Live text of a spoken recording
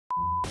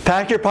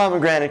Pack your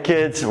pomegranate,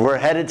 kids. We're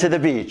headed to the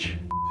beach.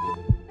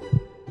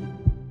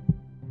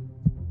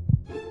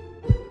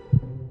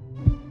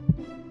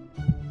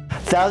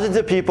 Thousands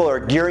of people are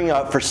gearing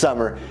up for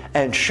summer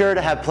and sure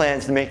to have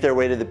plans to make their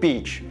way to the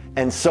beach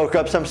and soak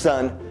up some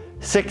sun,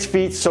 6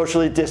 feet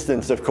socially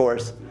distanced of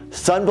course.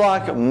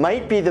 Sunblock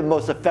might be the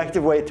most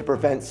effective way to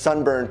prevent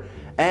sunburn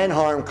and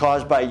harm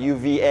caused by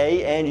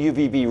UVA and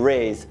UVB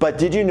rays. But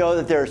did you know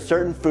that there are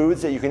certain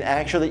foods that you can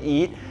actually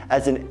eat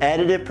as an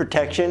additive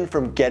protection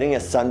from getting a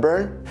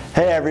sunburn?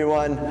 Hey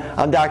everyone,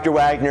 I'm Dr.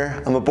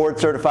 Wagner. I'm a board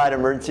certified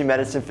emergency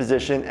medicine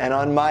physician, and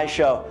on my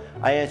show,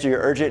 I answer your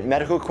urgent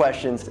medical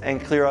questions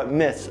and clear up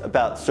myths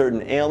about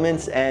certain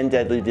ailments and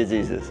deadly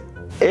diseases.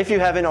 If you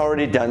haven't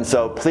already done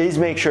so, please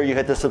make sure you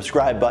hit the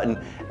subscribe button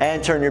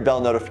and turn your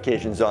bell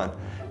notifications on.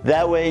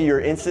 That way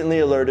you're instantly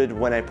alerted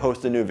when I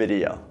post a new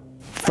video.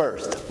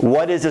 First,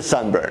 what is a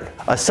sunburn?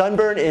 A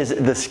sunburn is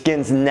the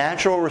skin's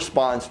natural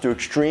response to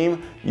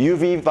extreme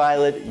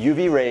UV-violet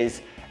UV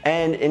rays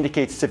and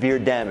indicates severe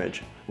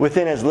damage.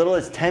 Within as little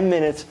as 10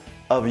 minutes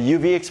of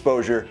UV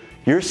exposure,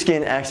 your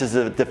skin acts as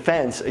a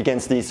defense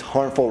against these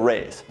harmful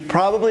rays. You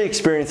probably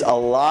experience a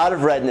lot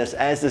of redness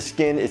as the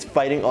skin is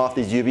fighting off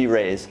these UV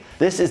rays.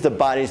 This is the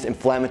body's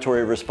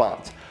inflammatory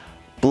response.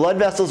 Blood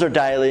vessels are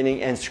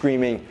dilating and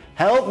screaming,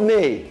 "Help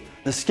me!"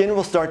 The skin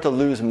will start to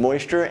lose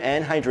moisture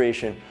and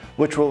hydration,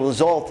 which will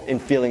result in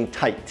feeling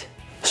tight.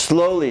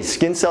 Slowly,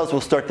 skin cells will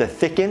start to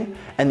thicken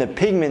and the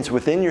pigments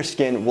within your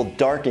skin will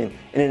darken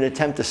in an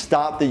attempt to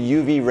stop the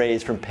UV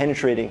rays from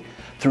penetrating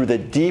through the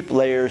deep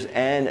layers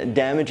and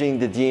damaging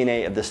the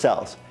DNA of the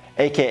cells,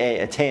 aka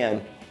a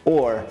tan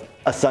or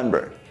a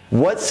sunburn.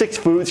 What 6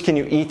 foods can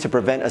you eat to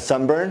prevent a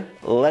sunburn?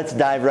 Let's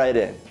dive right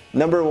in.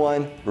 Number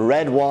 1,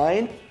 red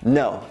wine?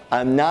 No,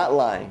 I'm not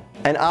lying.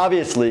 And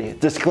obviously,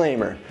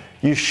 disclaimer,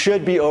 you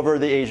should be over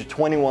the age of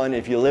 21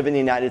 if you live in the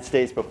United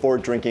States before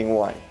drinking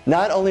wine.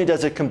 Not only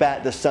does it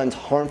combat the sun's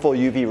harmful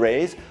UV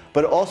rays,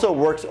 but it also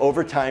works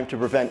overtime to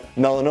prevent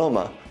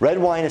melanoma. Red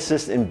wine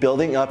assists in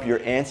building up your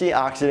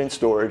antioxidant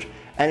storage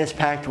and is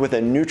packed with a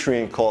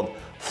nutrient called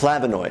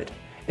flavonoid.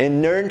 In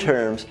nerd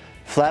terms,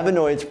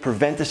 flavonoids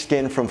prevent the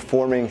skin from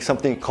forming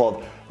something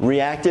called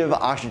reactive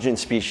oxygen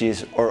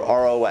species, or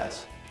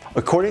ROS.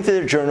 According to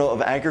the Journal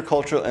of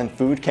Agricultural and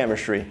Food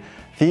Chemistry,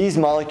 these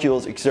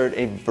molecules exert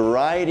a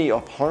variety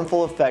of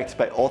harmful effects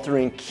by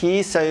altering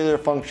key cellular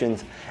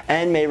functions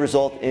and may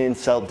result in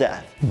cell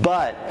death.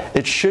 But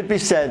it should be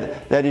said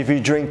that if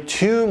you drink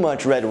too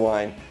much red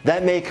wine,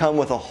 that may come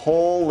with a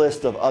whole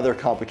list of other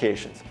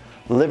complications: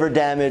 liver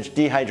damage,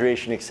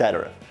 dehydration,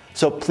 etc.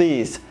 So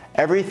please,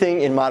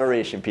 everything in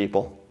moderation,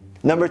 people.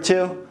 Number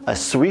 2, a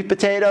sweet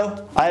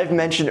potato. I've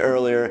mentioned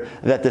earlier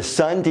that the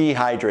sun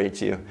dehydrates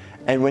you,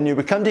 and when you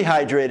become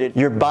dehydrated,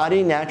 your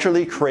body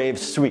naturally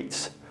craves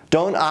sweets.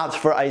 Don't opt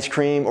for ice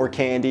cream or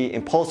candy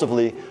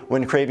impulsively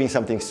when craving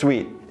something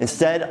sweet.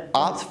 Instead,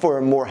 opt for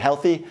a more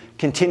healthy,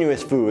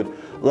 continuous food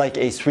like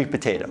a sweet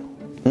potato.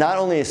 Not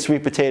only is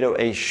sweet potato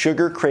a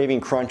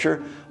sugar-craving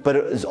cruncher, but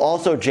it is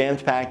also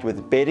jam-packed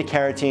with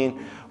beta-carotene,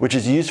 which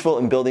is useful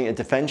in building a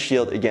defense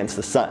shield against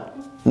the sun.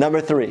 Number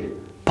 3,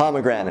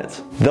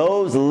 pomegranates.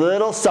 Those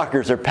little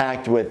suckers are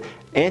packed with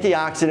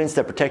antioxidants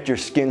that protect your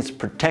skin's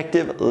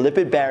protective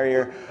lipid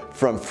barrier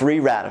from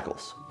free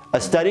radicals. A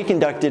study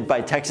conducted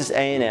by Texas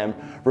A&M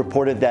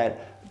reported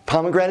that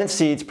pomegranate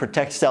seeds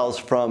protect cells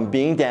from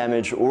being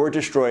damaged or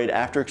destroyed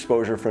after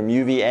exposure from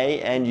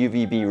UVA and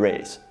UVB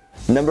rays.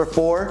 Number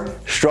 4,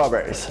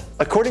 strawberries.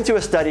 According to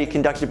a study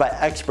conducted by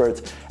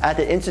experts at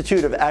the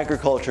Institute of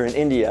Agriculture in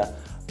India,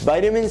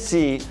 vitamin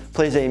C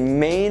plays a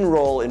main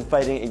role in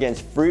fighting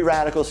against free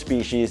radical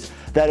species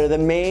that are the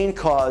main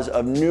cause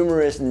of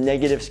numerous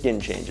negative skin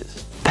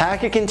changes.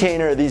 Pack a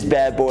container of these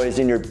bad boys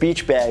in your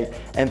beach bag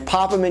and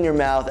pop them in your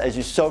mouth as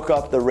you soak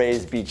up the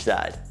rays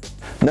beachside.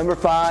 Number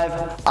 5,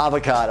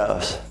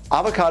 avocados.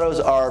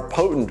 Avocados are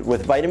potent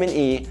with vitamin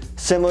E,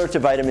 similar to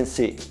vitamin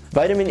C.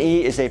 Vitamin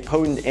E is a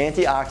potent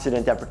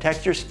antioxidant that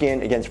protects your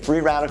skin against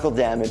free radical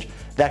damage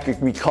that could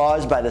be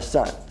caused by the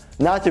sun.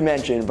 Not to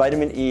mention,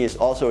 vitamin E is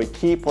also a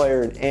key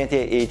player in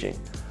anti-aging.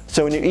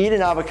 So when you eat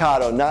an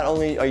avocado, not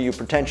only are you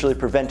potentially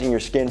preventing your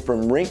skin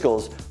from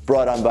wrinkles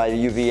brought on by the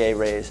UVA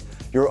rays,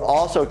 you're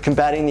also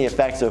combating the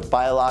effects of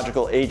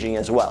biological aging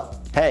as well.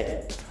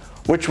 Hey,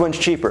 which one's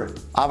cheaper,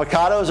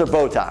 avocados or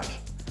Botox?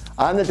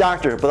 I'm the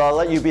doctor, but I'll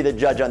let you be the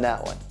judge on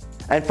that one.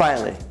 And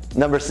finally,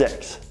 number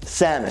 6,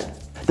 salmon.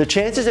 The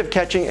chances of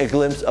catching a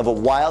glimpse of a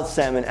wild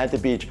salmon at the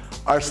beach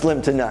are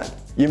slim to none.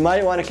 You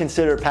might want to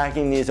consider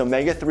packing these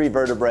omega-3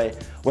 vertebrae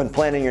when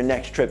planning your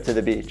next trip to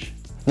the beach.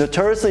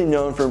 Notoriously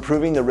known for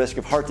improving the risk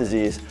of heart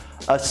disease,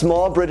 a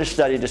small British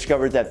study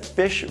discovered that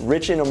fish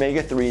rich in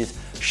omega-3s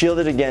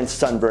shielded against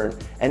sunburn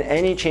and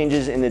any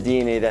changes in the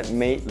DNA that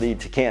may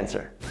lead to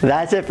cancer.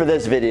 That's it for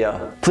this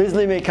video. Please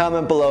leave me a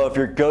comment below if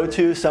your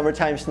go-to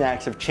summertime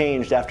snacks have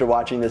changed after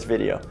watching this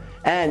video.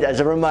 And as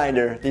a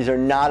reminder, these are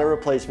not a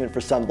replacement for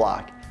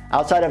sunblock.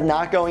 Outside of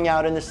not going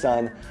out in the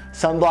sun,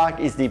 sunblock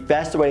is the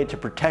best way to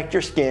protect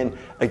your skin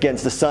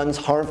against the sun's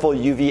harmful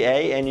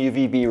UVA and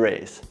UVB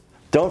rays.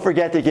 Don't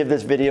forget to give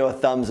this video a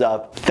thumbs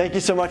up. Thank you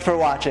so much for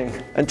watching.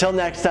 Until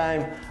next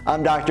time,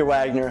 I'm Dr.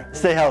 Wagner.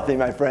 Stay healthy,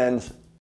 my friends.